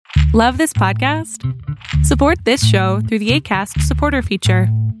Love this podcast? Support this show through the Acast supporter feature.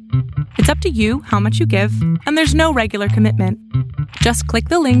 It's up to you how much you give, and there's no regular commitment. Just click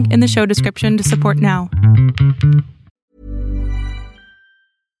the link in the show description to support now.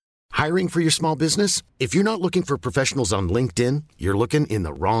 Hiring for your small business? If you're not looking for professionals on LinkedIn, you're looking in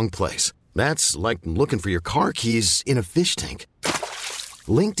the wrong place. That's like looking for your car keys in a fish tank.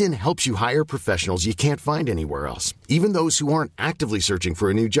 LinkedIn helps you hire professionals you can't find anywhere else, even those who aren't actively searching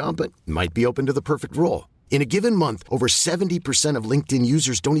for a new job but might be open to the perfect role. In a given month, over 70% of LinkedIn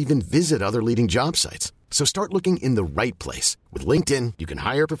users don't even visit other leading job sites. So start looking in the right place. With LinkedIn, you can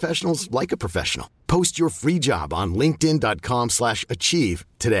hire professionals like a professional. Post your free job on linkedin.com/achieve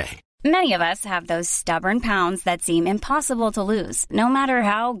today. Many of us have those stubborn pounds that seem impossible to lose, no matter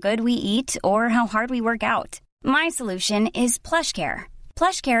how good we eat or how hard we work out. My solution is PlushCare.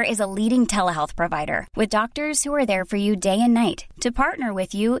 PlushCare is a leading telehealth provider with doctors who are there for you day and night to partner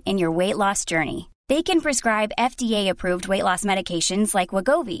with you in your weight loss journey. They can prescribe FDA-approved weight loss medications like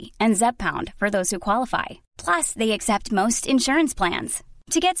Wegovy and Zepbound for those who qualify. Plus, they accept most insurance plans.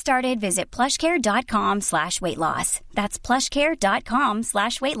 To get started, visit plushcare.com/weightloss. That's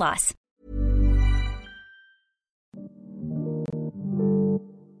plushcare.com/weightloss.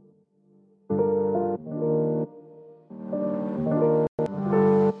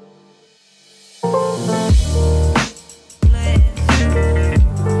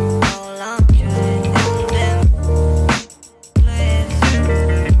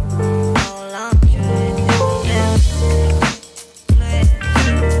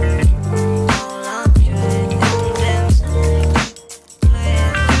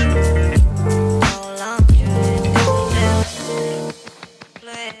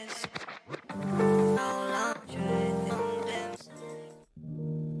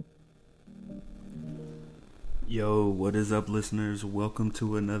 Yo, what is up, listeners? Welcome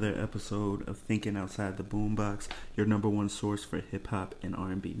to another episode of Thinking Outside the Boombox, your number one source for hip-hop and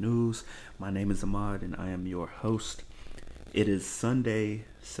R&B news. My name is Ahmad, and I am your host. It is Sunday,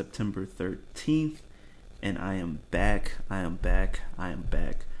 September 13th, and I am back. I'm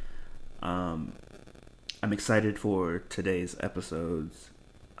excited for today's episodes,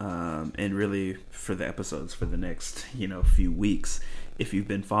 and really for the episodes for the next, few weeks. If you've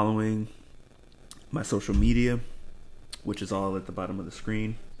been following my social media, which is all at the bottom of the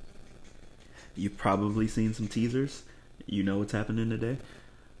screen, you've probably seen some teasers. You know what's happening today.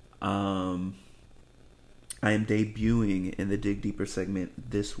 I am debuting in the Dig Deeper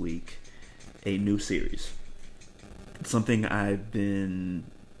segment this week a new series. It's something I've been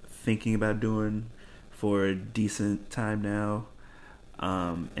thinking about doing for a decent time now,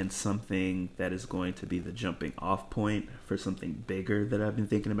 and something that is going to be the jumping off point for something bigger that I've been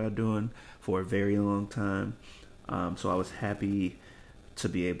thinking about doing for a very long time. So I was happy to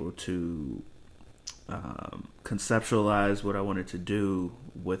be able to conceptualize what I wanted to do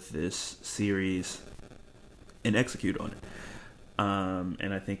with this series and execute on it.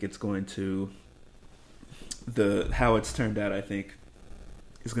 And I think it's going to, how it's turned out, I think,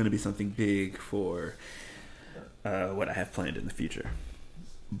 is going to be something big for what I have planned in the future.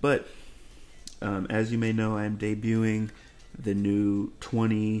 But as you may know, I am debuting the new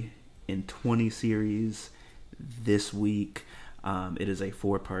 20 in 20 series this week. It is a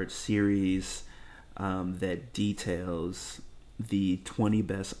 4-part series that details the 20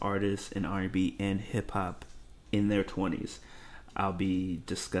 best artists in R&B and hip-hop in their 20s. I'll be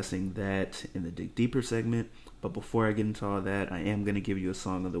discussing that in the Dig Deeper segment. But before I get into all that, I am going to give you a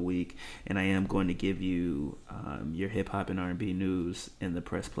song of the week, and I am going to give you your hip-hop and R&B news in the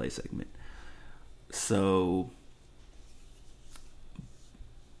Press Play segment. So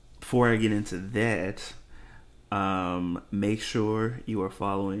before I get into that, make sure you are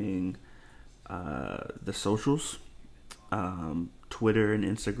following the socials, Twitter and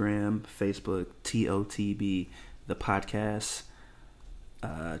Instagram, Facebook, TOTB, the podcast.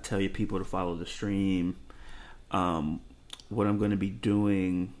 Tell your people to follow the stream. What I'm going to be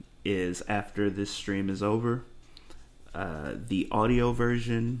doing is, after this stream is over, the audio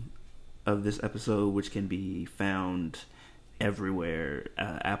version of this episode, which can be found everywhere,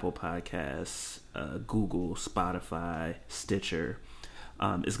 Apple Podcasts, Google, Spotify, Stitcher,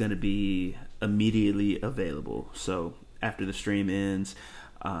 is going to be immediately available. So after the stream ends,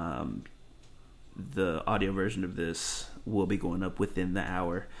 the audio version of this will be going up within the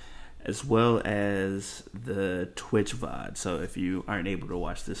hour, as well as the Twitch VOD. So if you aren't able to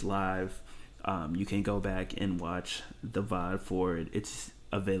watch this live, you can go back and watch the VOD for it. It's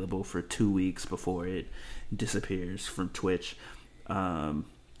available for 2 weeks before it disappears from Twitch. So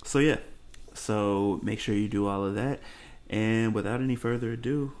make sure you do all of that. And without any further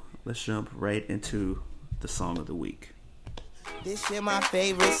ado, let's jump right into the song of the week. This shit my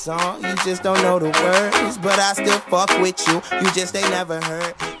favorite song. You just don't know the words, but I still fuck with you. You just ain't never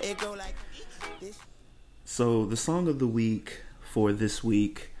heard it go like this. So the song of the week for this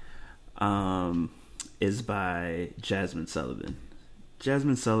week is by Jazmine Sullivan.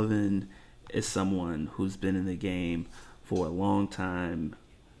 Jazmine Sullivan is someone who's been in the game for a long time.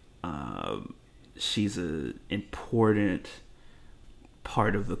 She's an important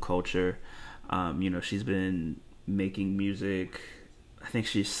part of the culture. She's been making music. I think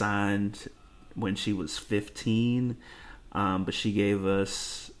she signed when she was 15, but she gave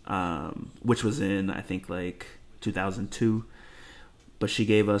us, which was in, I think, like 2002, but she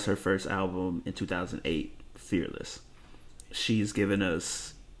gave us her first album in 2008, Fearless. She's given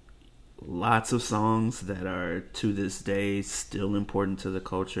us lots of songs that are, to this day, still important to the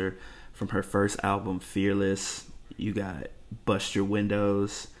culture. From her first album, Fearless, you got Bust Your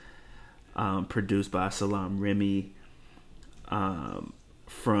Windows, produced by Salaam Remi.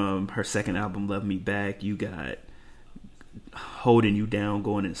 From her second album, Love Me Back, you got Holding You Down,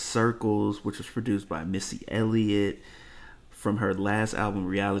 Going in Circles, which was produced by Missy Elliott. From her last album,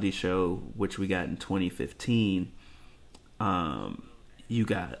 Reality Show, which we got in 2015, you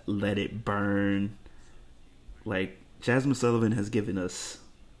got Let It Burn. Like, Jazmine Sullivan has given us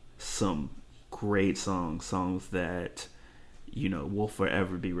some great songs that, will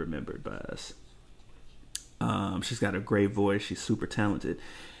forever be remembered by us. She's got a great voice. She's super talented.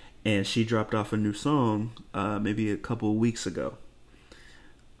 And she dropped off a new song maybe a couple of weeks ago.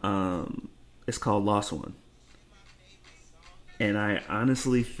 It's called Lost One. And I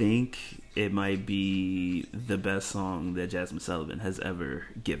honestly think it might be the best song that Jazmine Sullivan has ever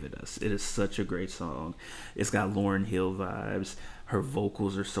given us. It is such a great song. It's got Lauryn Hill vibes. Her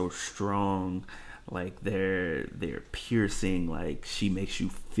vocals are so strong. Like, they're piercing. Like, she makes you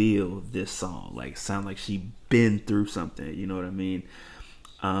feel this song. Like, sound like she been through something. You know what I mean?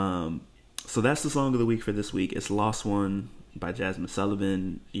 So that's the song of the week for this week. It's Lost One by Jazmine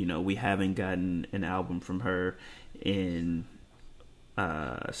Sullivan. We haven't gotten an album from her in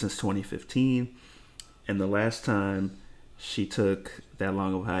since 2015, and the last time she took that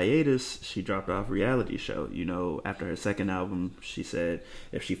long of a hiatus, she dropped off Reality Show. After her second album, she said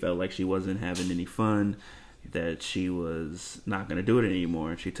if she felt like she wasn't having any fun, that she was not going to do it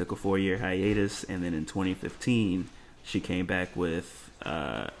anymore. She took a 4-year hiatus, and then in 2015 she came back with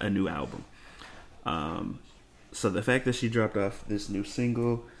a new album. So the fact that she dropped off this new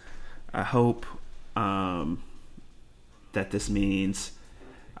single, I hope that this means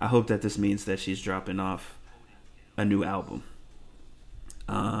that she's dropping off a new album.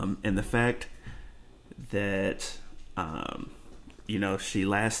 And the fact that she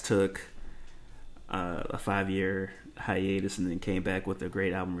last took a 5-year hiatus and then came back with a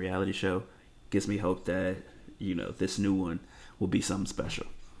great album, Reality Show, gives me hope that this new one will be something special.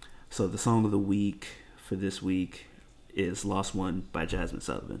 So the song of the week for this week is Lost One by Jazmine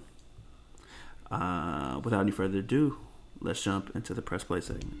Sullivan. Without any further ado, let's jump into the Press Play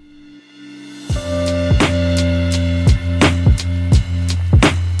segment.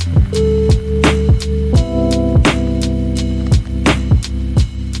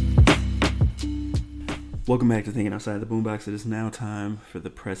 Welcome back to Thinking Outside the Boombox. It is now time for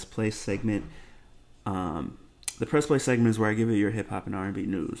the Press Play segment. The Press Play segment is where I give you your hip-hop and R&B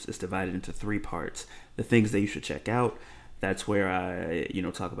news. It's divided into 3 parts. The things that you should check out. That's where I,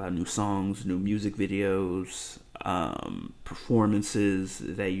 talk about new songs, new music videos, performances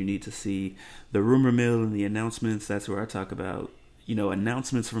that you need to see. The rumor mill and the announcements, that's where I talk about,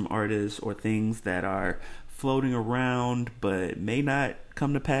 announcements from artists or things that are floating around but may not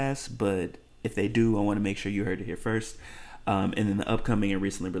come to pass. But if they do, I want to make sure you heard it here first. And then the upcoming and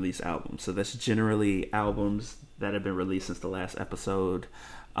recently released albums. So that's generally albums that have been released since the last episode,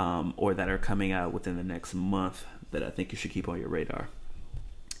 or that are coming out within the next month that I think you should keep on your radar.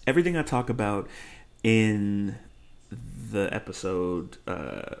 Everything I talk about in the episode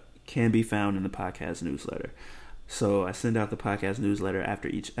can be found in the podcast newsletter. So I send out the podcast newsletter after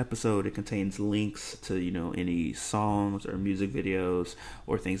each episode. It contains links to, any songs or music videos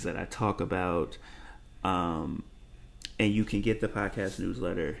or things that I talk about. And you can get the podcast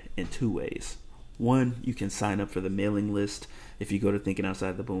newsletter in 2 ways. One, you can sign up for the mailing list. If you go to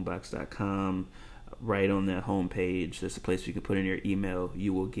thinkingoutsidetheboombox.com, right on that homepage, there's a place you can put in your email.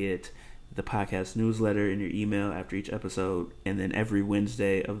 You will get the podcast newsletter in your email after each episode, and then every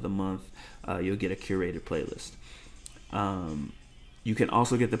Wednesday of the month, you'll get a curated playlist. You can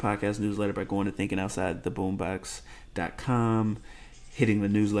also get the podcast newsletter by going to thinkingoutsidetheboombox.com, hitting the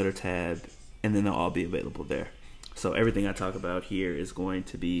newsletter tab, and then they'll all be available there. So everything I talk about here is going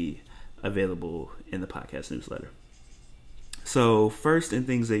to be available in the podcast newsletter. So first, in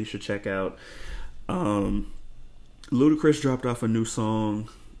things that you should check out, Ludacris dropped off a new song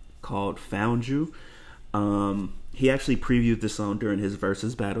called Found You. He actually previewed this song during his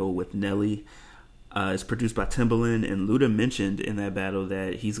versus battle with Nelly. It's produced by Timbaland, and Luda mentioned in that battle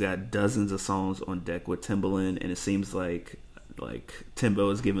that he's got dozens of songs on deck with Timbaland, and it seems like Timbo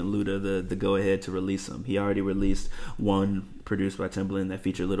is giving Luda the go ahead to release them. He already released one produced by Timbaland that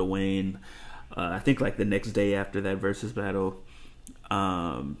featured Lil Wayne, I think like the next day after that versus battle,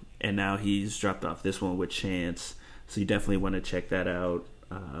 and now he's dropped off this one with Chance. So you definitely want to check that out.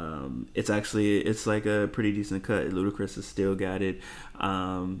 It's like a pretty decent cut. Ludacris has still got it.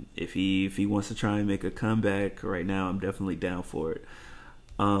 If he wants to try and make a comeback right now, I'm definitely down for it.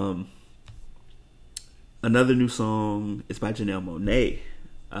 Another new song is by Janelle Monáe.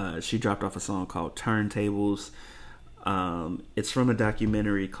 She dropped off a song called Turntables. It's from a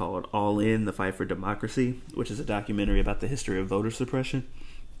documentary called All In, The Fight for Democracy, which is a documentary about the history of voter suppression.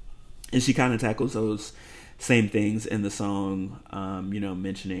 And she kind of tackles those same things in the song,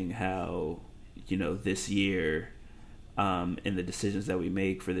 mentioning how, this year and the decisions that we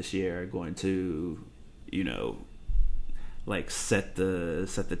make for this year are going to, set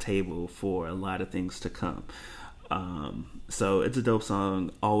the table for a lot of things to come. So it's a dope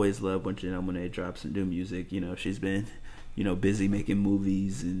song. Always love when Janelle Monáe drops some new music. She's been, busy making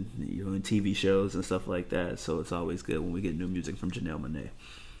movies and, and TV shows and stuff like that. So it's always good when we get new music from Janelle Monáe.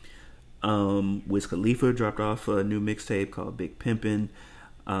 Wiz Khalifa dropped off a new mixtape called Big Pimpin'.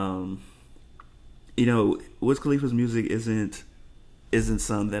 Wiz Khalifa's music isn't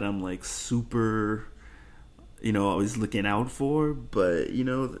something that I'm like super, always looking out for, but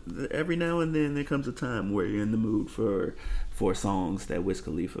every now and then there comes a time where you're in the mood for songs that Wiz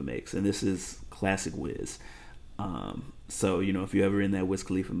Khalifa makes, and this is classic Wiz. So if you're ever in that Wiz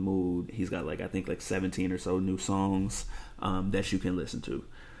Khalifa mood, he's got I think 17 or so new songs that you can listen to.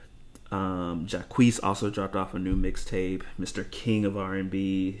 Jacquees also dropped off a new mixtape, Mr. King of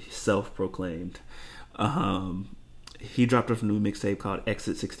R&B, self-proclaimed. He dropped off a new mixtape called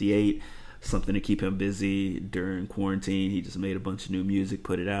Exit 68, something to keep him busy during quarantine. He just made a bunch of new music,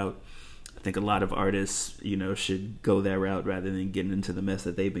 put it out. I think a lot of artists, should go that route rather than getting into the mess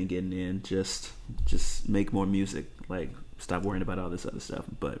that they've been getting in. Just make more music. Stop worrying about all this other stuff.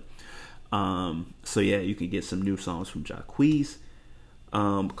 But, so yeah, you can get some new songs from Jacquees.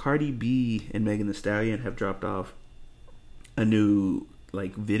 Cardi B and Megan Thee Stallion have dropped off a new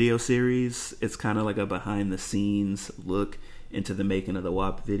video series. It's kind of like a behind the scenes look into the making of the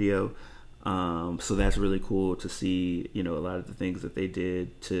WAP video. So that's really cool to see, a lot of the things that they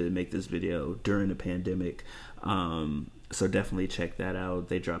did to make this video during the pandemic. So definitely check that out.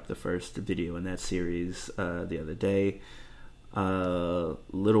 They dropped the first video in that series the other day.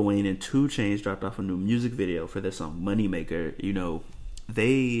 Lil Wayne and 2 Chainz dropped off a new music video for their song Moneymaker.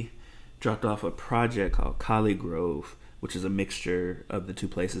 They dropped off a project called College Grove, which is a mixture of the two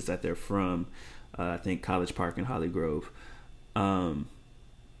places that they're from. I think College Park and Holly Grove. And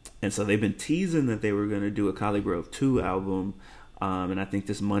so they've been teasing that they were going to do a College Grove 2 album. And I think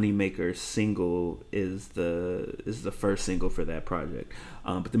this Moneymaker single is the first single for that project.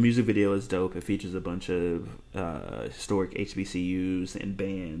 But the music video is dope. It features a bunch of historic HBCUs and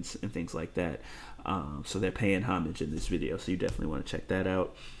bands and things like that. So they're paying homage in this video. So you definitely want to check that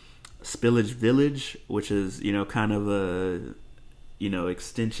out. Spillage Village, which is, kind of a,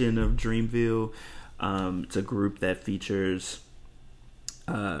 extension of Dreamville. It's a group that features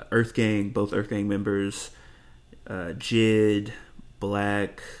Earth Gang, both Earth Gang members, Jid,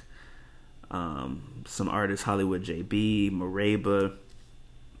 Black, some artists, Hollywood JB, Mareba.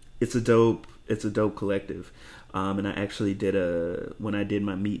 It's a dope collective. And I actually when I did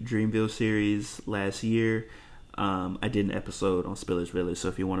my Meet Dreamville series last year, I did an episode on Spillage Village. So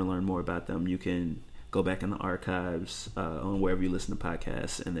if you want to learn more about them, you can go back in the archives on wherever you listen to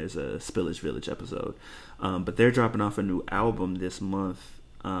podcasts, and there's a Spillage Village episode. But they're dropping off a new album this month.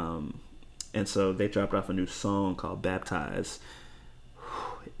 And so they dropped off a new song called Baptize.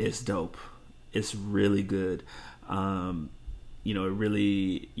 It's dope. It's really good. It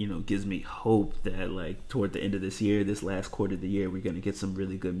really, gives me hope that toward the end of this year, this last quarter of the year, we're going to get some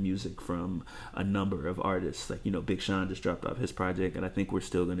really good music from a number of artists. Big Sean just dropped off his project, and I think we're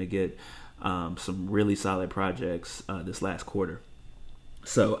still going to get some really solid projects this last quarter.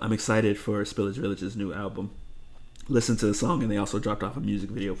 So I'm excited for Spillage Village's new album. Listen to the song, and they also dropped off a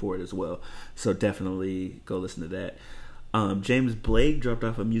music video for it as well. So definitely go listen to that. James Blake dropped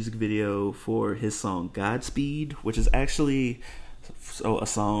off a music video for his song Godspeed, which is actually a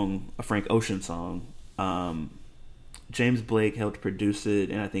Frank Ocean song. James Blake helped produce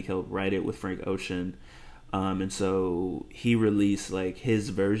it, and I think helped write it with Frank Ocean. And so he released like his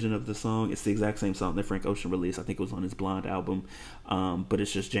version of the song. It's the exact same song that Frank Ocean released. I think it was on his Blonde album. But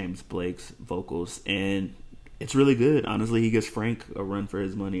it's just James Blake's vocals. And it's really good. Honestly, he gives Frank a run for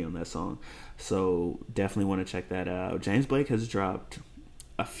his money on that song. So definitely want to check that out. James Blake has dropped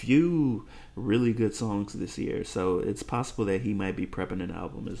a few really good songs this year. So it's possible that he might be prepping an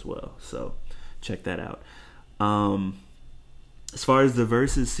album as well. So check that out. As far as the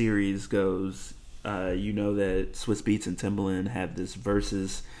Versus series goes, you know that Swiss Beats and Timbaland have this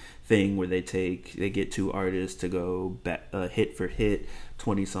Versus thing where they get two artists to go back, hit for hit,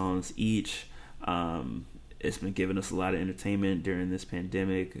 20 songs each. It's been giving us a lot of entertainment during this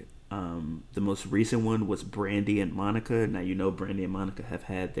pandemic. The most recent one was Brandy and Monica. Now, you know Brandy and Monica have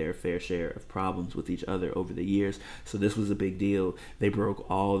had their fair share of problems with each other over the years, so this was a big deal. They broke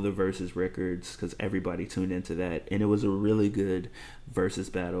all the Versus records because everybody tuned into that, and it was a really good Versus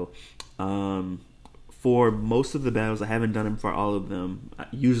battle. For most of the battles, I haven't done them for all of them.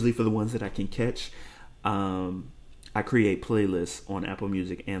 Usually for the ones that I can catch, I create playlists on Apple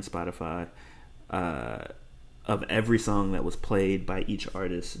Music and Spotify of every song that was played by each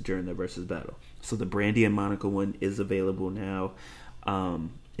artist during the Versus battle. So the Brandy and Monica one is available now.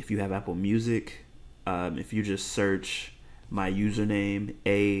 If you have Apple Music, if you just search my username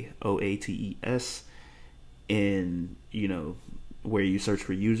AOATES in, where you search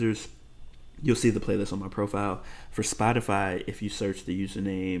for users, you'll see the playlist on my profile. For Spotify, if you search the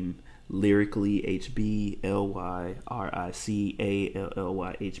username Lyrically HB,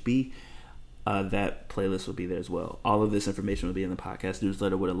 LYRICALLYHB, that playlist will be there as well. All of this information will be in the podcast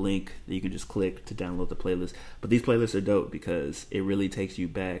newsletter with a link that you can just click to download the playlist. But these playlists are dope because it really takes you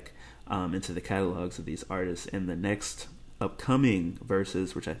back into the catalogs of these artists. And the next upcoming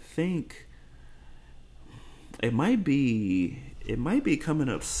Versus, which I think it might be coming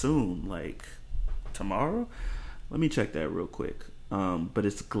up soon, like tomorrow. Let me check that real quick. But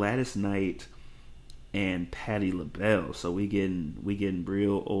it's Gladys Knight and Patti LaBelle, so we getting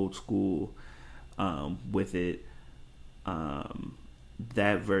real old school with it.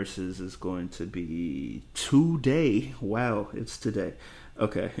 That Versus is going to be today. Wow, it's today.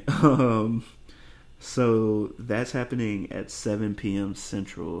 Okay. So that's happening at 7 p.m.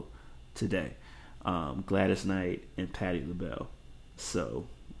 Central today. Gladys Knight and Patti LaBelle. So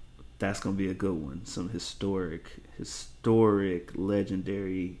that's gonna be a good one. Some historic,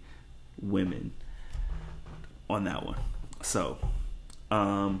 legendary women on that one. So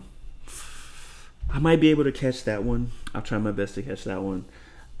I might be able to catch that one. I'll try my best to catch that one.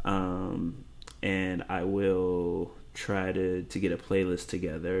 And I will try to get a playlist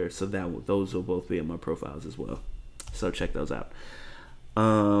together so that those will both be in my profiles as well. So check those out.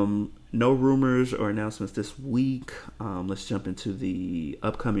 No rumors or announcements this week. Let's jump into the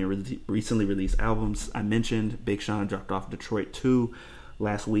upcoming recently released albums. I mentioned Big Sean dropped off Detroit 2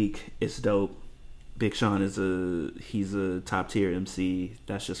 last week. It's dope. Big Sean he's a top tier MC.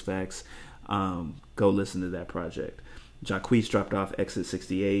 That's just facts. Go listen to that project. Jacquees dropped off Exit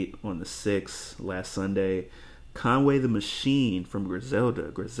 68 on the 6th last Sunday. Conway the Machine from Griselda.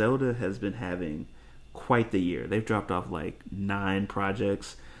 Griselda has been having quite the year. They've dropped off like 9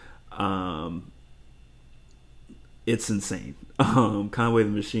 projects. It's insane. Conway the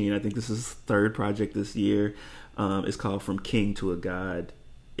Machine, I think this is his 3rd project this year. It's called From King to a God.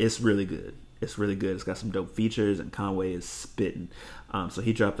 It's really good. It's really good. It's got some dope features, and Conway is spitting. So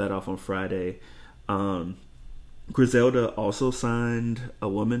he dropped that off on Friday. Griselda also signed a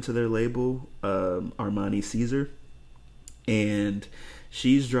woman to their label, Armani Caesar, and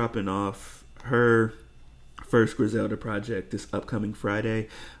she's dropping off her first Griselda project this upcoming Friday.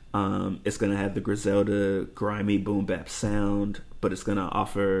 It's going to have the Griselda grimy boom bap sound, but it's going to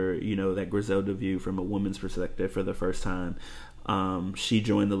offer, that Griselda view from a woman's perspective for the first time. She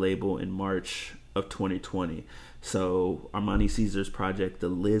joined the label in March of 2020. So Armani Caesar's project, the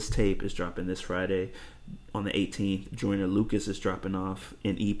Liz tape, is dropping this Friday on the 18th. Joyner Lucas is dropping off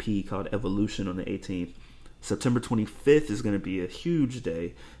an EP called Evolution on the 18th. September 25th is going to be a huge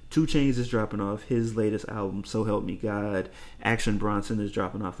day. 2 Chainz is dropping off his latest album, So Help Me God. Action Bronson is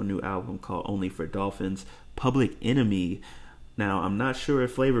dropping off a new album called Only for Dolphins. Public Enemy. Now, I'm not sure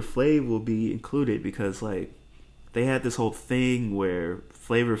if Flavor Flav will be included because, they had this whole thing where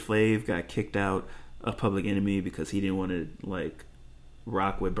Flavor Flav got kicked out of Public Enemy because he didn't want to,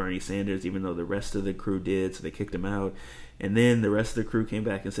 rock with Bernie Sanders, even though the rest of the crew did, so they kicked him out. And then the rest of the crew came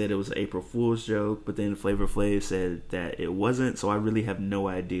back and said it was an April Fool's joke, but then Flavor Flav said that it wasn't, so I really have no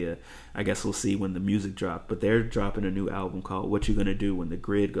idea. I guess we'll see when the music drops. But they're dropping a new album called What You Gonna Do When the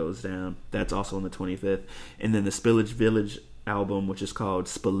Grid Goes Down. That's also on the 25th. And then the Spillage Village album, which is called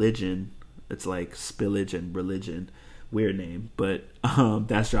Spilligion. It's like spillage and religion. Weird name, but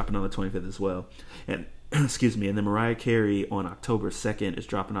that's dropping on the 25th as well. And excuse me, and then Mariah Carey on October 2nd is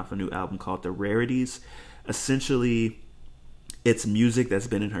dropping off a new album called The Rarities. Essentially, it's music that's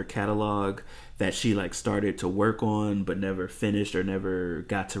been in her catalog that she like started to work on but never finished or never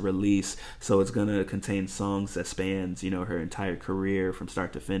got to release. So it's gonna contain songs that spans, her entire career from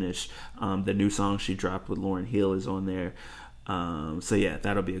start to finish. The new song she dropped with Lauryn Hill is on there. So yeah,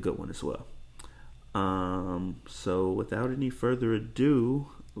 that'll be a good one as well. So without any further ado,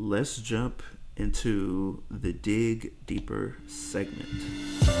 let's jump into the Dig Deeper segment.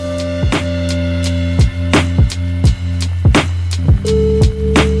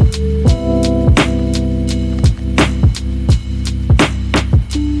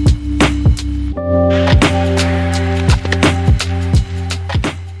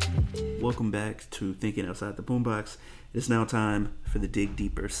 Welcome back to Thinking Outside the Boombox. It's now time for the Dig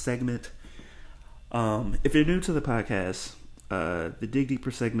Deeper segment. If you're new to the podcast, the Dig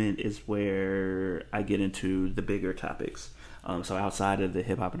Deeper segment is where I get into the bigger topics. So outside of the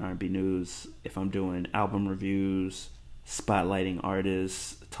hip hop and R&B news, if I'm doing album reviews, spotlighting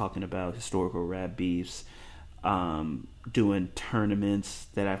artists, talking about historical rap beefs, doing tournaments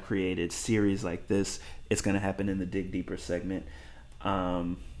that I've created, series like this, it's going to happen in the Dig Deeper segment.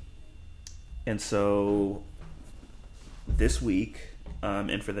 And so this week,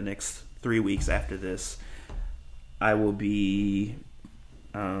 and for the next 3 weeks after this, I will be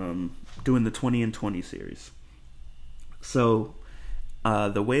doing the 20 and 20 series. So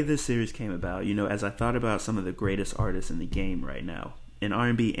the way this series came about, as I thought about some of the greatest artists in the game right now, in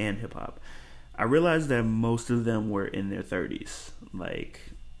R&B and hip-hop, I realized that most of them were in their 30s. Like,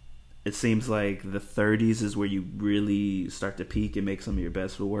 it seems like the 30s is where you really start to peak and make some of your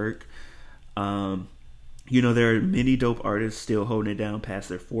best work. There are many dope artists still holding it down past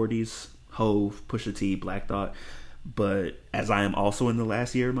their 40s. Hove, Pusha T, Black Thought. But as I am also in the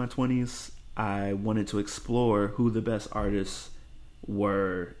last year of my 20s, I wanted to explore who the best artists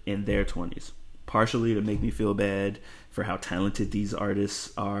were in their 20s. Partially to make me feel bad for how talented these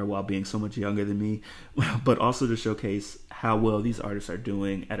artists are while being so much younger than me, but also to showcase how well these artists are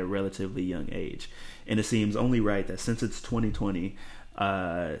doing at a relatively young age. And it seems only right that since it's 2020,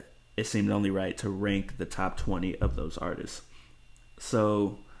 it seemed only right to rank the top 20 of those artists.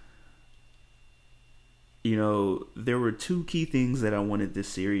 So, there were two key things that I wanted this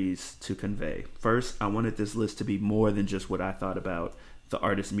series to convey. First, I wanted this list to be more than just what I thought about the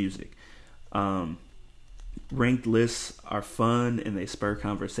artist's music. Ranked lists are fun and they spur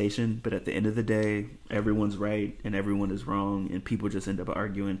conversation, but at the end of the day, everyone's right and everyone is wrong, and people just end up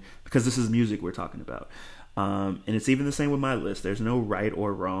arguing because this is music we're talking about. And it's even the same with my list. There's no right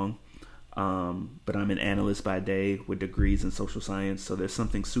or wrong. But I'm an analyst by day with degrees in social science, so there's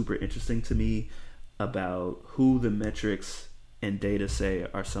something super interesting to me about who the metrics and data say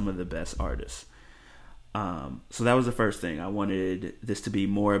are some of the best artists. So that was the first thing. I wanted this to be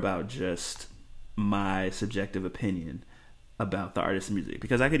more about just my subjective opinion about the artist's music,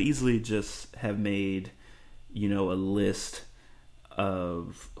 because I could easily just have made, a list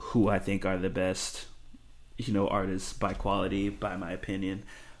of who I think are the best, artists by quality, by my opinion.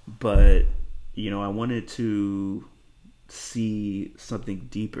 But, I wanted to see something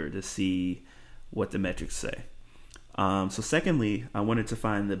deeper, to see what the metrics say. So secondly, I wanted to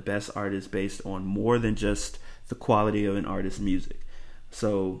find the best artists based on more than just the quality of an artist's music.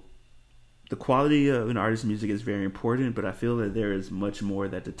 So the quality of an artist's music is very important, but I feel that there is much more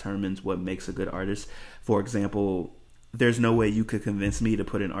that determines what makes a good artist. For example, there's no way you could convince me to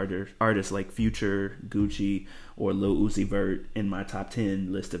put an artist like Future, Gucci, or Lil Uzi Vert in my top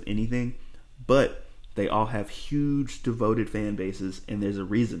 10 list of anything, but they all have huge devoted fan bases, and there's a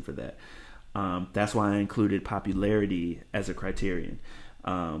reason for that. That's why I included popularity as a criterion.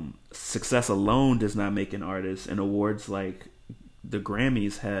 Success alone does not make an artist, and awards like the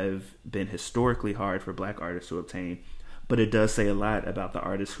Grammys have been historically hard for Black artists to obtain, but it does say a lot about the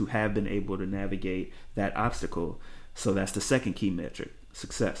artists who have been able to navigate that obstacle. So that's the second key metric,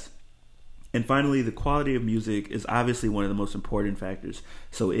 success. And finally, the quality of music is obviously one of the most important factors,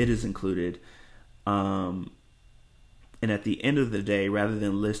 so it is included. And at the end of the day, rather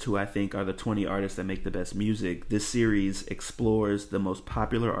than list who I think are the 20 artists that make the best music, this series explores the most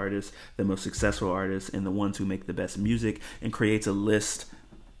popular artists, the most successful artists, and the ones who make the best music, and creates a list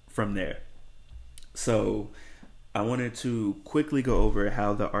from there. So I wanted to quickly go over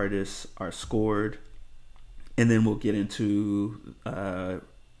how the artists are scored, and then we'll get into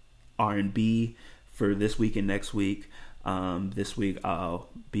R&B for this week and next week. This week I'll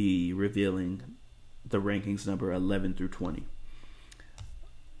be revealing the rankings number 11 through 20.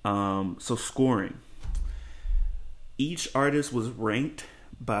 So scoring. Each artist was ranked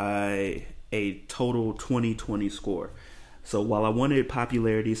by a total 2020 score. So while I wanted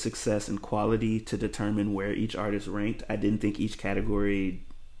popularity, success, and quality to determine where each artist ranked, I didn't think each category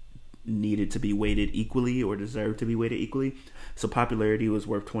needed to be weighted equally or deserved to be weighted equally. So popularity was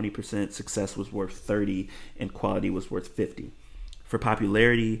worth 20%, success was worth 30%, and quality was worth 50%. For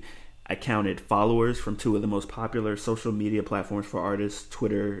popularity, I counted followers from two of the most popular social media platforms for artists,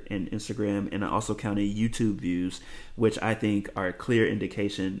 Twitter and Instagram, and I also counted YouTube views, which I think are a clear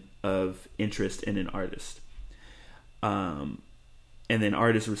indication of interest in an artist. And then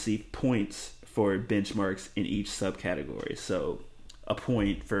artists receive points for benchmarks in each subcategory. So a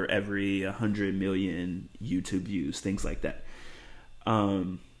point for every 100 million YouTube views, things like that.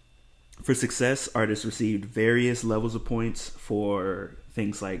 For success, artists received various levels of points for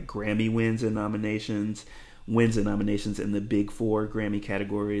things like Grammy wins and nominations in the big four Grammy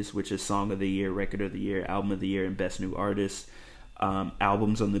categories, which is Song of the Year, Record of the Year, Album of the Year, and Best New Artist.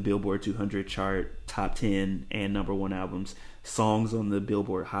 Albums on the Billboard 200 chart, top 10 and number 1 albums. Songs on the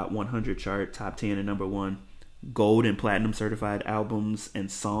Billboard Hot 100 chart, top 10 and number 1. Gold and platinum certified albums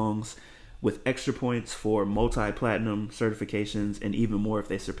and songs, with extra points for multi-platinum certifications, and even more if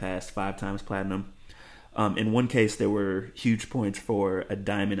they surpassed 5 times platinum. In one case, there were huge points for a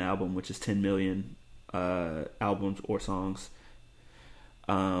diamond album, which is 10 million albums or songs.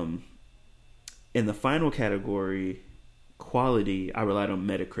 In the final category, quality, I relied on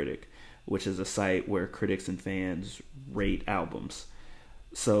Metacritic, which is a site where critics and fans rate albums.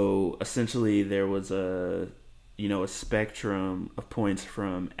 So essentially, there was a spectrum of points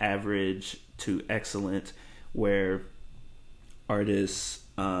from average to excellent, where artists,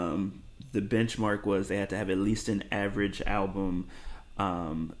 the benchmark was they had to have at least an average album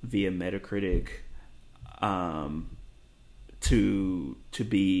via Metacritic to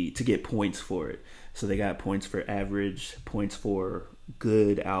get points for it. So they got points for average, points for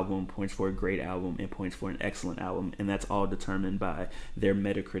good album, points for a great album, and points for an excellent album, and that's all determined by their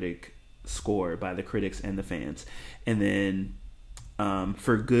Metacritic score by the critics and the fans. And then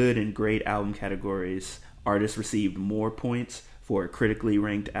for good and great album categories, artists received more points for a critically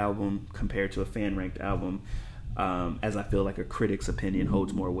ranked album compared to a fan ranked album, as I feel like a critic's opinion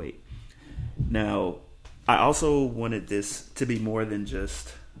holds more weight. Now, I also wanted this to be more than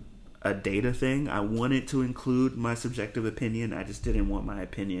just a data thing. I wanted to include my subjective opinion. I just didn't want my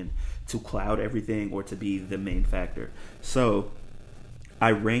opinion to cloud everything or to be the main factor. So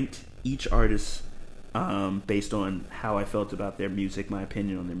I ranked each artist based on how I felt about their music, my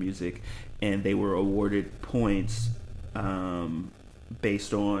opinion on their music, and they were awarded points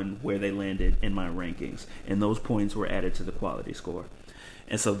based on where they landed in my rankings, and those points were added to the quality score.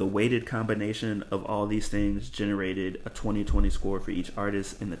 And so the weighted combination of all these things generated a 2020 score for each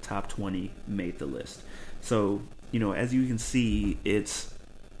artist, and the top 20 made the list. So, as you can see, it's,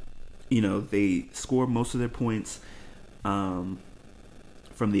 they score most of their points from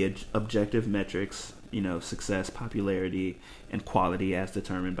the objective metrics, success, popularity, and quality as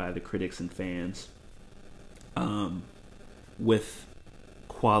determined by the critics and fans, with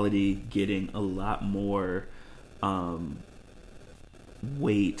quality getting a lot more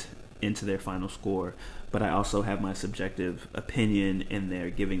weight into their final score. But I also have my subjective opinion in there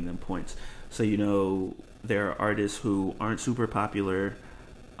giving them points. So, there are artists who aren't super popular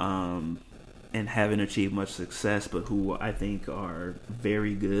and haven't achieved much success, but who I think are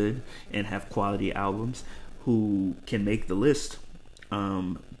very good and have quality albums, who can make the list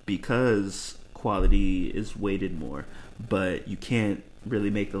because quality is weighted more. But you can't really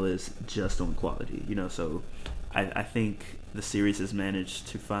make the list just on quality, so I think the series has managed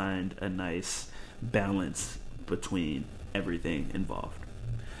to find a nice balance between everything involved.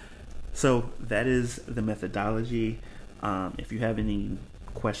 So that is the methodology. If you have any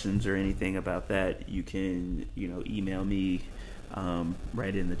questions or anything about that, you can email me,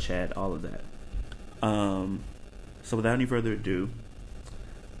 write in the chat, all of that. So without any further ado,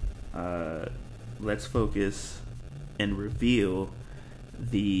 let's focus and reveal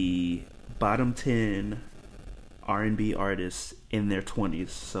the bottom 10 R&B artists in their 20s,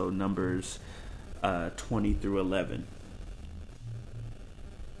 so numbers 20 through 11.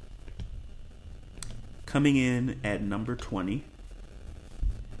 Coming in at number 20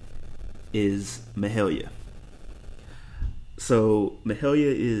 is Mahalia. So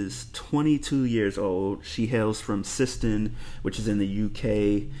Mahalia is 22 years old. She hails from Siston, which is in the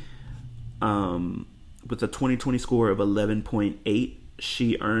UK, with a 2020 score of 11.8.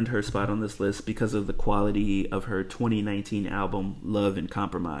 She earned her spot on this list because of the quality of her 2019 album, Love and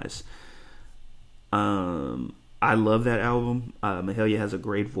Compromise. I love that album. Mahalia has a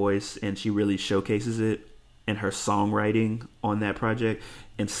great voice, and she really showcases it and her songwriting on that project.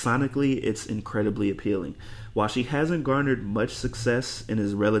 And sonically, it's incredibly appealing. While she hasn't garnered much success and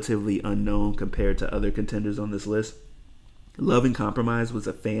is relatively unknown compared to other contenders on this list, Love and Compromise was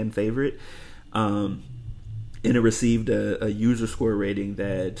a fan favorite. And it received a user score rating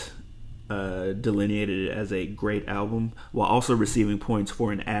that delineated it as a great album, while also receiving points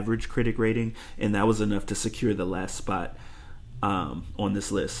for an average critic rating, and that was enough to secure the last spot on this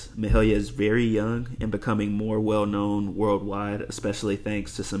list. Mahalia is very young and becoming more well-known worldwide, especially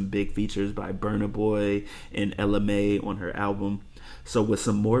thanks to some big features by Burna Boy and Ella Mai on her album. So with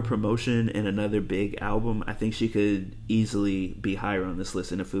some more promotion and another big album, I think she could easily be higher on this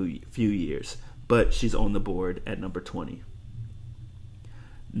list in a few years. But she's on the board at number 20.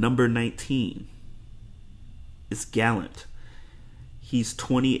 Number 19 is Gallant. He's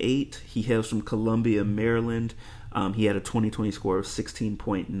 28. He hails from Columbia, Maryland. He had a 2020 score of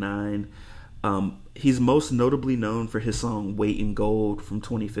 16.9. He's most notably known for his song Weight in Gold from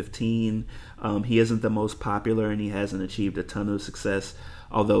 2015. He isn't the most popular, and he hasn't achieved a ton of success,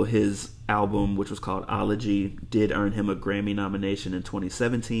 although his album, which was called Ology, did earn him a Grammy nomination in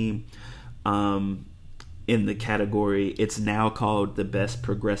 2017. In the category, it's now called the Best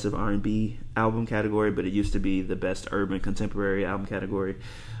Progressive R&B Album category, but it used to be the Best Urban Contemporary Album category.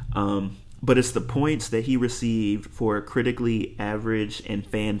 But it's the points that he received for a critically average and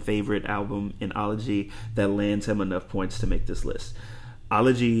fan favorite album in Ology that lands him enough points to make this list.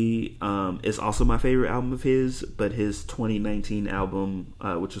 Ology is also my favorite album of his, but his 2019 album,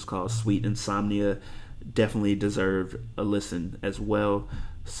 which was called Sweet Insomnia, definitely deserved a listen as well.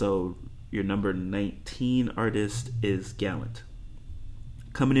 So your number 19 artist is Gallant.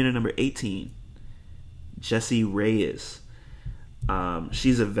 Coming in at number 18, Jessie Reyez.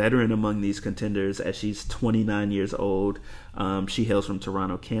 She's a veteran among these contenders as she's 29 years old. She hails from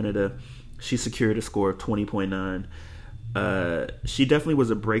Toronto, Canada. She secured a score of 20.9. She definitely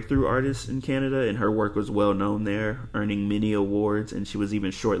was a breakthrough artist in Canada, and her work was well known there, earning many awards, and she was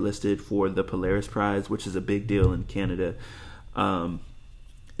even shortlisted for the Polaris Prize, which is a big deal in Canada.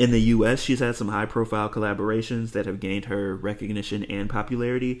 In the US, she's had some high-profile collaborations that have gained her recognition and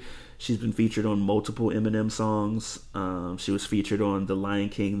popularity. She's been featured on multiple Eminem songs. She was featured on The Lion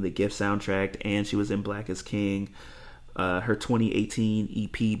King, The Gift soundtrack, and she was in Black is King. Her 2018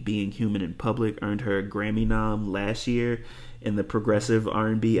 EP, Being Human in Public, earned her a Grammy nom last year in the Progressive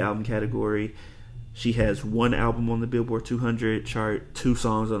R&B album category. She has one album on the Billboard 200 chart, 2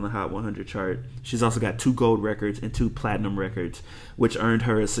 songs on the Hot 100 chart. She's also got 2 gold records and 2 platinum records, which earned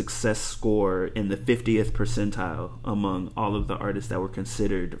her a success score in the 50th percentile among all of the artists that were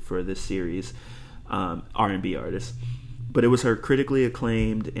considered for this series, R&B artists. But it was her critically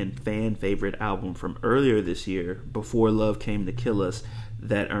acclaimed and fan favorite album from earlier this year, Before Love Came to Kill Us,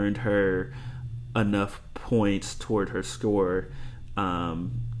 that earned her enough points toward her score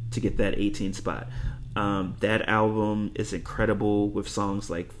to get that 18 spot. That album is incredible, with songs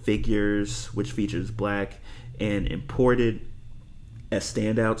like Figures, which features Black, and Imported as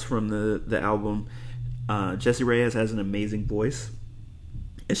standouts from the album. Jessie Reyez has an amazing voice,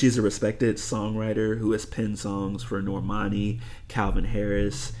 and she's a respected songwriter who has penned songs for Normani, Calvin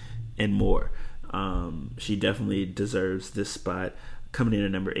Harris, and more. She definitely deserves this spot. Coming in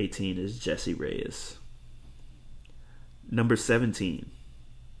at number 18 is Jessie Reyez. Number 17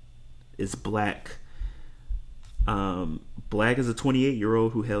 is Black. Black is a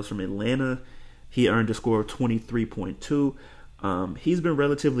 28-year-old who hails from Atlanta. He earned a score of 23.2. He's been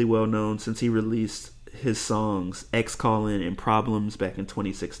relatively well known since he released his songs X Callin' and Problems back in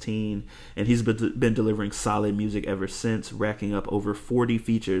 2016, and he's been delivering solid music ever since, racking up over 40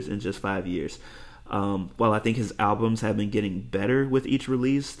 features in just 5 years. While I think his albums have been getting better with each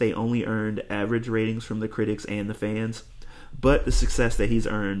release, they only earned average ratings from the critics and the fans. But the success that he's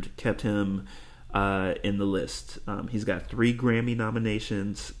earned kept him in the list. He's got 3 Grammy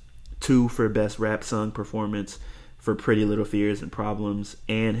nominations, 2 for Best Rap Song Performance for Pretty Little Fears and Problems,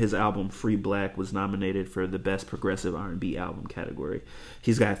 and his album Free Black was nominated for the Best Progressive R&B Album category.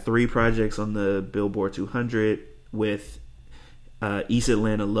 He's got 3 projects on the Billboard 200 with East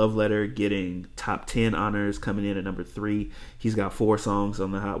Atlanta Love Letter getting top 10 honors, coming in at number 3. He's got 4 songs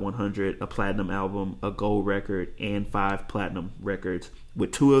on the Hot 100, a platinum album, a gold record, and 5 platinum records,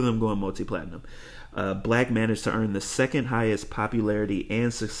 with 2 of them going multi-platinum. Black managed to earn the second highest popularity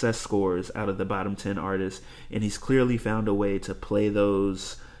and success scores out of the bottom 10 artists, and he's clearly found a way to play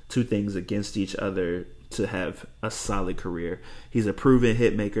those 2 things against each other to have a solid career. He's a proven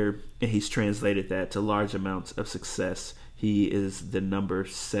hit maker, and he's translated that to large amounts of success. He is the number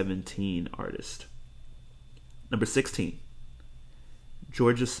 17 artist. Number 16,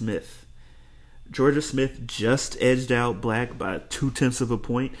 Jorja Smith. Jorja Smith just edged out Black by 0.2 of a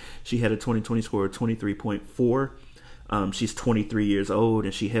point. She had a 2020 score of 23.4. She's 23 years old,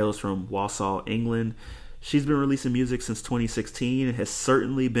 and she hails from Walsall, England. She's been releasing music since 2016 and has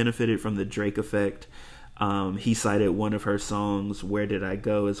certainly benefited from the Drake effect. He cited one of her songs, Where Did I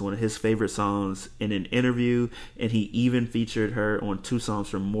Go, as one of his favorite songs in an interview, and he even featured her on 2 songs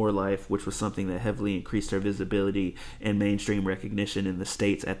from More Life, which was something that heavily increased her visibility and mainstream recognition in the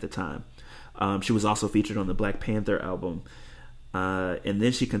States at the time. She was also featured on the Black Panther album. And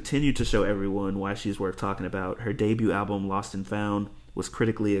then she continued to show everyone why she's worth talking about. Her debut album, Lost and Found, was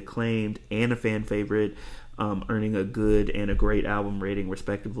critically acclaimed and a fan favorite, earning a good and a great album rating,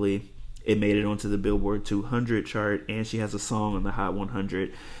 respectively. It made it onto the Billboard 200 chart, and she has a song on the Hot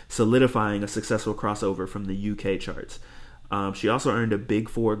 100, solidifying a successful crossover from the UK charts. She also earned a Big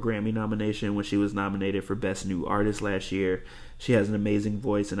 4 Grammy nomination when she was nominated for Best New Artist last year. She has an amazing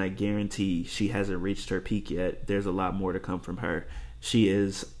voice, and I guarantee she hasn't reached her peak yet. There's a lot more to come from her. She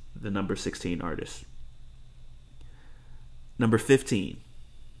is the number 16 artist. Number 15,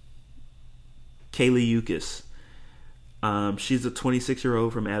 Kali Uchis. She's a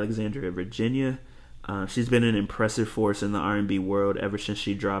 26-year-old from Alexandria, Virginia. She's been an impressive force in the R&B world ever since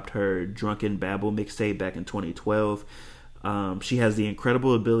she dropped her Drunken Babble mixtape back in 2012. She has the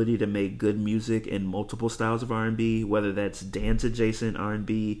incredible ability to make good music in multiple styles of R&B, whether that's dance-adjacent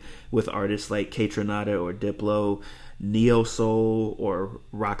R&B with artists like Kaytranada or Diplo, neo-soul, or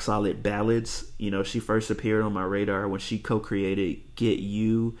rock-solid ballads. You know, she first appeared on my radar when she co-created Get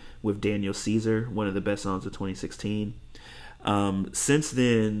You with Daniel Caesar, one of the best songs of 2016. Since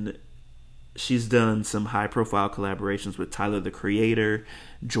then, she's done some high-profile collaborations with Tyler, the Creator,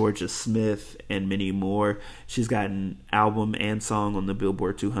 Jorja Smith, and many more. She's got an album and song on the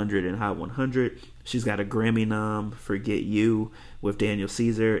Billboard 200 and Hot 100. She's got a Grammy nom for Get You with Daniel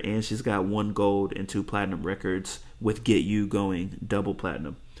Caesar, and she's got 1 gold and 2 platinum records with Get You going double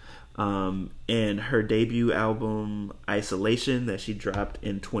platinum. And her debut album, Isolation, that she dropped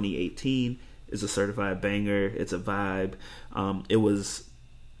in 2018, is a certified banger. It's a vibe. It was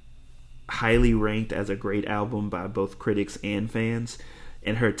highly ranked as a great album by both critics and fans.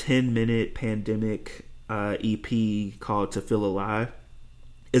 And her 10-minute Pandemic EP called To Feel Alive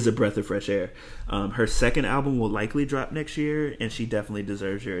is a breath of fresh air. Her second album will likely drop next year, and she definitely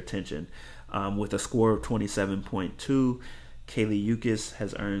deserves your attention. With a score of 27.2, Kali Uchis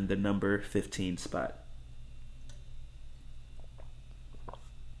has earned the number 15 spot.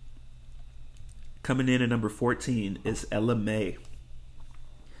 Coming in at number 14 is Ella Mai.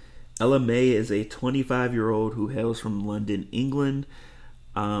 Ella Mai is a 25-year-old who hails from London, England.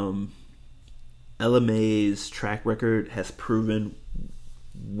 Ella Mai's track record has proven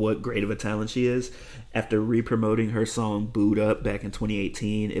what great of a talent she is. After re-promoting her song Boo'd Up back in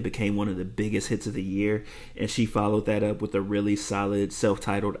 2018, it became one of the biggest hits of the year, and she followed that up with a really solid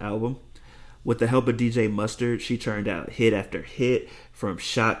self-titled album. With the help of DJ Mustard, she churned out hit after hit, from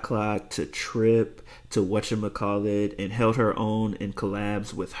Shot Clock to Trip to Whatchamacallit, and held her own in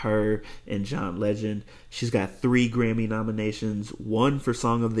collabs with her and John Legend. She's got 3 Grammy nominations, 1 for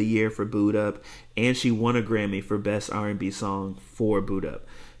Song of the Year for Boo'd Up, and she won a Grammy for Best R&B Song for Boo'd Up.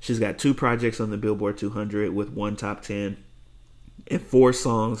 She's got 2 projects on the Billboard 200 with 1 top 10, and 4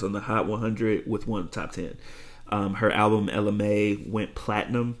 songs on the Hot 100 with 1 top 10. Her album Ella Mai went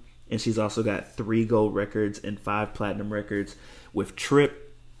platinum, and she's also got 3 gold records and 5 platinum records, with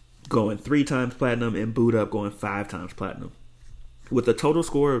Trip going 3 times platinum and Boo'd Up going 5 times platinum. With a total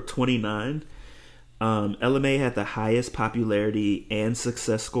score of 29, Ella Mai had the highest popularity and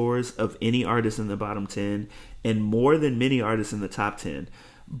success scores of any artist in the bottom 10, and more than many artists in the top 10.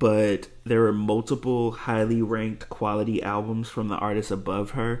 But there were multiple highly ranked quality albums from the artists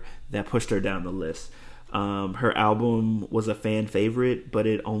above her that pushed her down the list. Her album was a fan favorite, but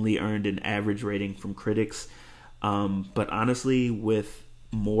it only earned an average rating from critics. But honestly, with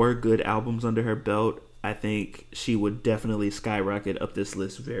more good albums under her belt, I think she would definitely skyrocket up this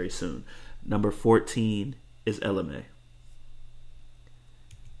list very soon. Number 14 is Ella Mai.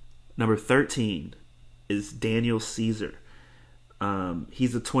 Number 13 is Daniel Caesar.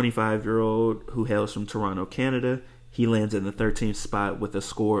 He's a 25-year-old who hails from Toronto, Canada. He lands in the 13th spot with a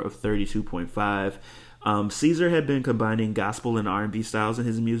score of 32.5. Caesar had been combining gospel and R&B styles in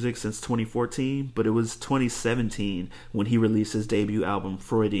his music since 2014, but it was 2017 when he released his debut album,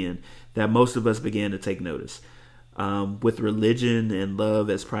 Freudian, that most of us began to take notice. With religion and love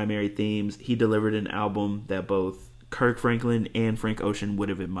as primary themes, he delivered an album that both Kirk Franklin and Frank Ocean would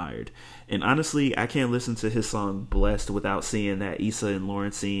have admired. And honestly, I can't listen to his song Blessed without seeing that Issa and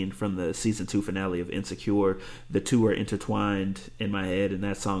Lauren scene from the season 2 finale of Insecure. The two are intertwined in my head, and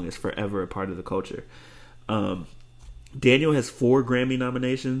that song is forever a part of the culture. Daniel has 4 Grammy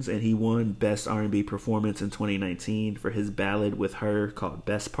nominations, and he won Best R&B Performance in 2019 for his ballad with Her called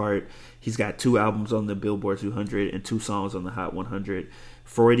Best Part. He's got 2 albums on the Billboard 200 and 2 songs on the Hot 100.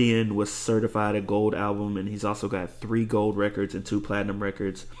 Freudian was certified a gold album, and he's also got 3 gold records and 2 platinum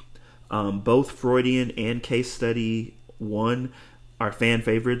records. Both Freudian and Case Study 1 are fan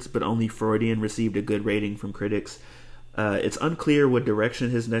favorites, but only Freudian received a good rating from critics. It's unclear what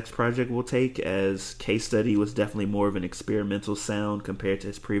direction his next project will take, as Case Study was definitely more of an experimental sound compared to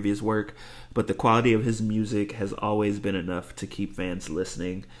his previous work, but the quality of his music has always been enough to keep fans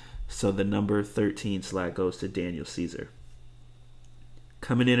listening, so the number 13 slot goes to Daniel Caesar.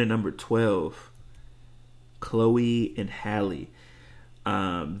 Coming in at number 12, Chloe and Halle.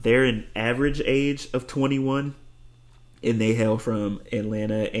 They're an average age of 21, and they hail from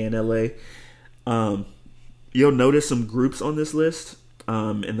Atlanta and LA. You'll notice some groups on this list,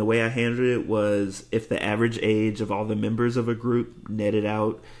 and the way I handled it was if the average age of all the members of a group netted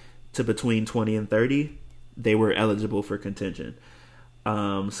out to between 20 and 30, they were eligible for contention.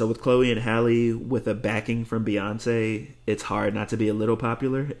 So with Chloe and Halle, with a backing from Beyonce, it's hard not to be a little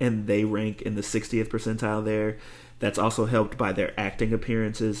popular, and they rank in the 60th percentile there. That's also helped by their acting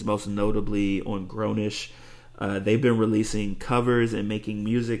appearances, most notably on Grownish. They've been releasing covers and making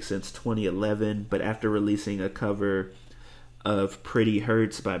music since 2011, but after releasing a cover of Pretty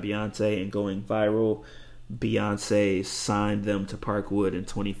Hurts by Beyonce and going viral, Beyonce signed them to Parkwood in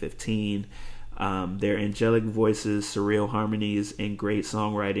 2015. Their angelic voices, surreal harmonies, and great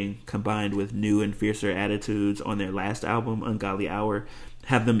songwriting, combined with new and fiercer attitudes on their last album, Ungodly Hour,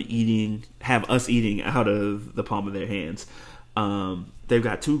 have us eating out of the palm of their hands. They've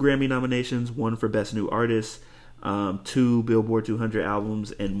got 2 Grammy nominations, 1 for Best New Artist, 2 Billboard 200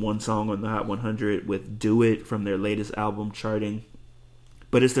 albums, and 1 song on the Hot 100, with Do It from their latest album charting.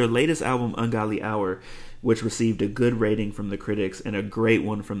 But it's their latest album, Ungodly Hour, which received a good rating from the critics and a great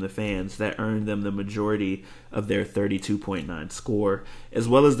one from the fans, that earned them the majority of their 32.9 score, as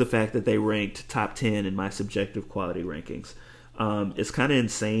well as the fact that they ranked top 10 in my subjective quality rankings. It's kind of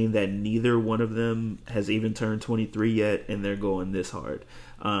insane that neither one of them has even turned 23 yet, and they're going this hard.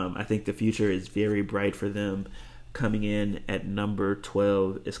 I think the future is very bright for them. Coming in at number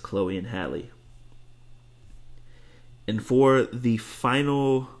 12 is Chloe and Halle. And for the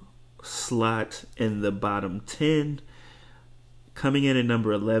final slot in the bottom 10, coming in at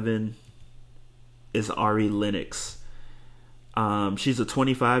number 11 is Ari Lennox. She's a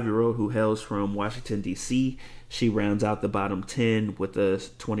 25-year-old who hails from Washington, D.C. She rounds out the bottom 10 with a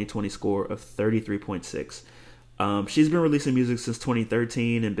 2020 score of 33.6. She's been releasing music since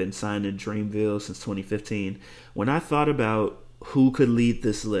 2013 and been signed to Dreamville since 2015. When I thought about who could lead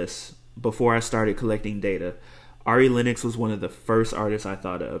this list before I started collecting data, Ari Lennox was one of the first artists I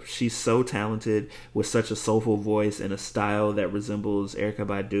thought of. She's so talented, with such a soulful voice and a style that resembles Erykah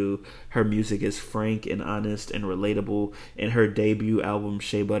Badu. Her music is frank and honest and relatable, and her debut album,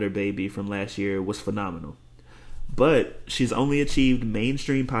 Shea Butter Baby, from last year was phenomenal. But she's only achieved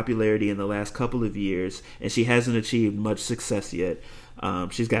mainstream popularity in the last couple of years, and she hasn't achieved much success yet.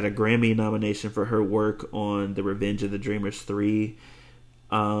 She's got a Grammy nomination for her work on the Revenge of the Dreamers 3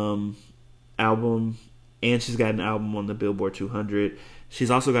 album, and she's got an album on the Billboard 200.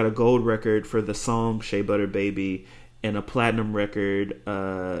 She's also got a gold record for the song Shea Butter Baby and a platinum record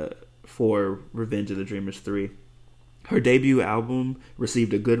for Revenge of the Dreamers 3. Her debut album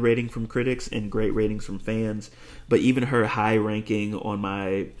received a good rating from critics and great ratings from fans, but even her high ranking on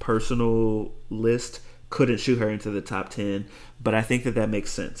my personal list couldn't shoot her into the top 10, but I think that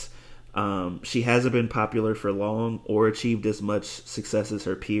makes sense. She hasn't been popular for long or achieved as much success as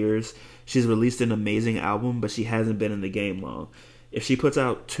her peers. She's released an amazing album, but she hasn't been in the game long. If she puts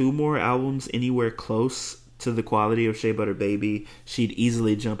out 2 more albums anywhere close to the quality of Shea Butter Baby, she'd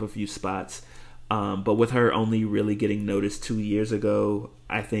easily jump a few spots. But with her only really getting noticed 2 years ago,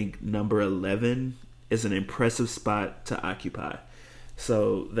 I think number 11 is an impressive spot to occupy.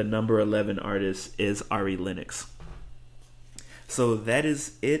 So the number 11 artist is Ari Lennox. So that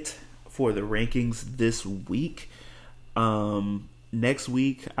is it for the rankings this week. Next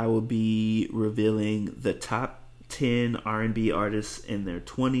week, I will be revealing the top 10 R&B artists in their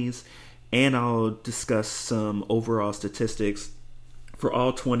 20s, and I'll discuss some overall statistics for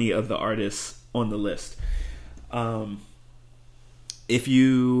all 20 of the artists on the list. If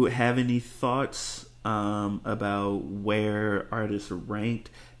you have any thoughts about where artists are ranked,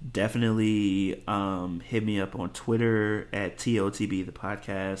 definitely hit me up on Twitter at TOTB the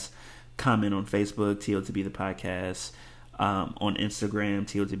podcast. Comment on Facebook, TOTB the podcast. On Instagram,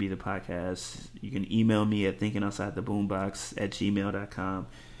 TOTB the podcast. You can email me at thinkingoutsidetheboombox@gmail.com.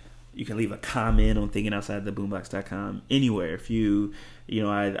 You can leave a comment on thinkingoutsidetheboombox.com. Anywhere. If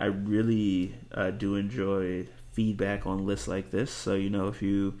I really do enjoy feedback on lists like this. So, if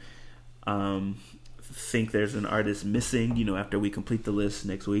you think there's an artist missing, after we complete the list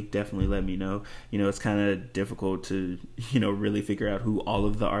next week, definitely let me know. It's kind of difficult to, really figure out who all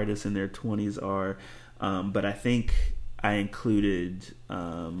of the artists in their 20s are. But I think I included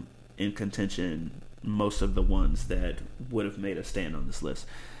in contention most of the ones that would have made a stand on this list.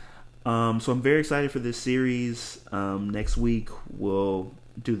 So I'm very excited for this series. Next week we'll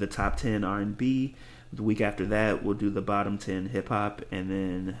do the top 10 R&B. The week after that we'll do the bottom 10 hip hop, and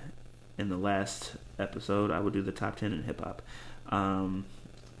then in the last episode I will do the top 10 in hip hop.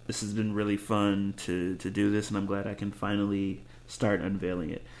 This has been really fun to do this, and I'm glad I can finally start unveiling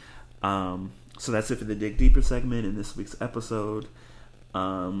it. So that's it for the Dig Deeper segment in this week's episode.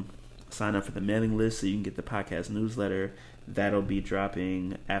 Sign up for the mailing list so you can get the podcast newsletter. That'll be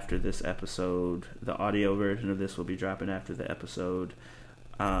dropping after this episode. The audio version of this will be dropping after the episode,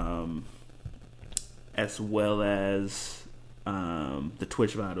 as well as the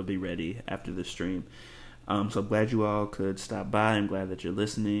Twitch VOD will be ready after the stream. So I'm glad you all could stop by. I'm glad that you're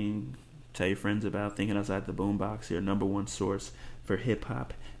listening. Tell your friends about Thinking Outside the Boombox, your number one source for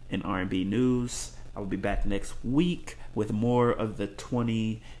hip-hop and R&B news. I will be back next week with more of the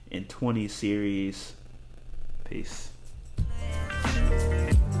 20 in 20 series. Peace.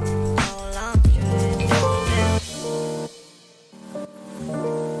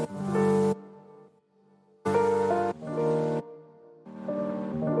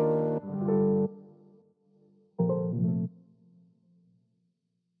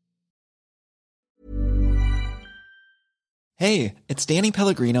 Hey, it's Danny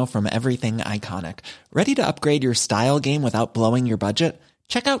Pellegrino from Everything Iconic. Ready to upgrade your style game without blowing your budget?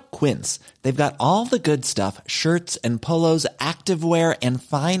 Check out Quince. They've got all the good stuff, shirts and polos, activewear, and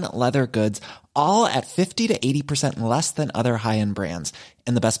fine leather goods, all at 50 to 80% less than other high-end brands.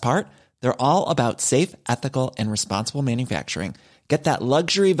 And the best part? They're all about safe, ethical, and responsible manufacturing. Get that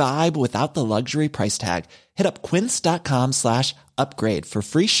luxury vibe without the luxury price tag. Hit up quince.com/upgrade for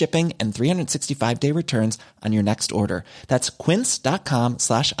free shipping and 365-day returns on your next order. That's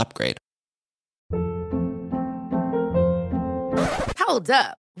quince.com/upgrade. Hold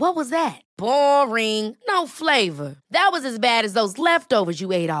up. What was that? Boring. No flavor. That was as bad as those leftovers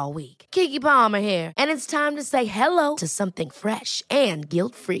you ate all week. Keke Palmer here. And it's time to say hello to something fresh and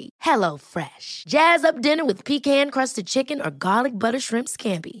guilt-free. Hello Fresh. Jazz up dinner with pecan-crusted chicken or garlic butter shrimp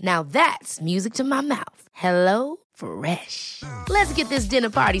scampi. Now that's music to my mouth. Hello Fresh. Let's get this dinner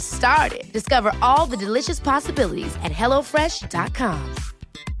party started. Discover all the delicious possibilities at HelloFresh.com.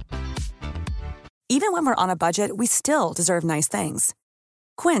 Even when we're on a budget, we still deserve nice things.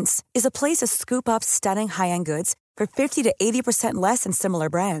 Quince is a place to scoop up stunning high-end goods for 50 to 80% less than similar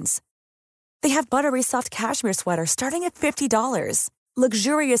brands. They have buttery soft cashmere sweaters starting at $50,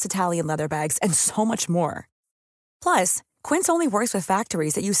 luxurious Italian leather bags, and so much more. Plus, Quince only works with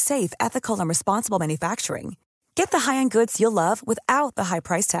factories that use safe, ethical, and responsible manufacturing. Get the high-end goods you'll love without the high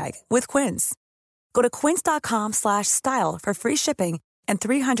price tag with Quince. Go to quince.com/style for free shipping and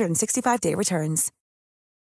 365-day returns.